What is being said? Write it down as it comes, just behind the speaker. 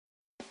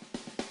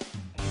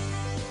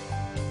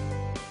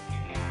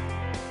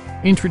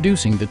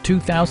Introducing the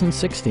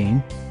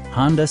 2016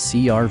 Honda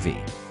CR-V.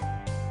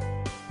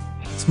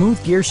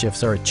 Smooth gear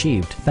shifts are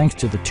achieved thanks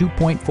to the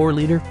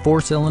 2.4-liter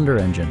four-cylinder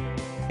engine.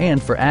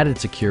 And for added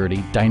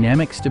security,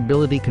 dynamic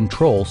stability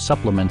control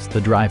supplements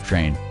the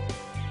drivetrain.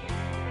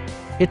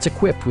 It's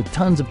equipped with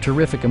tons of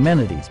terrific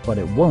amenities, but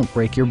it won't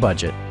break your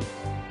budget.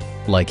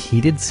 Like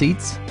heated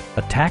seats,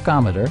 a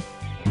tachometer,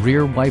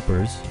 rear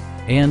wipers,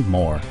 and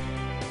more.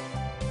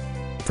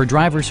 For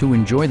drivers who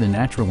enjoy the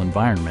natural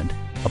environment,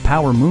 a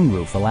power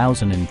moonroof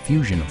allows an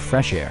infusion of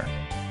fresh air.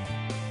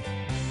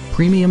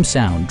 Premium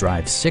sound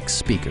drives 6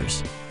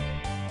 speakers,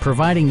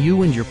 providing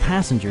you and your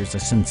passengers a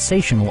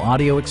sensational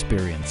audio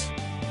experience.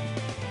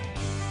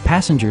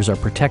 Passengers are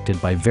protected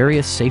by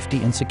various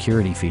safety and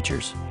security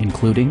features,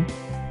 including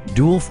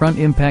dual front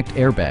impact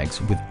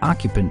airbags with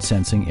occupant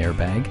sensing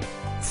airbag,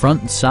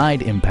 front and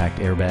side impact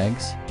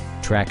airbags,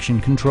 traction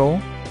control,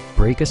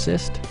 brake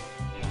assist,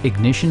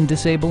 ignition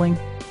disabling,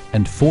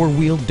 and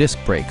 4-wheel disc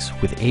brakes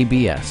with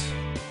ABS.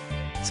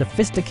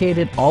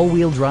 Sophisticated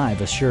all-wheel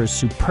drive assures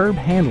superb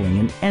handling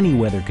in any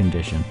weather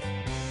condition.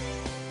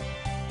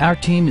 Our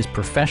team is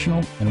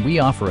professional and we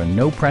offer a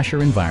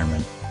no-pressure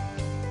environment.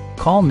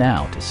 Call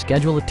now to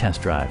schedule a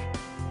test drive.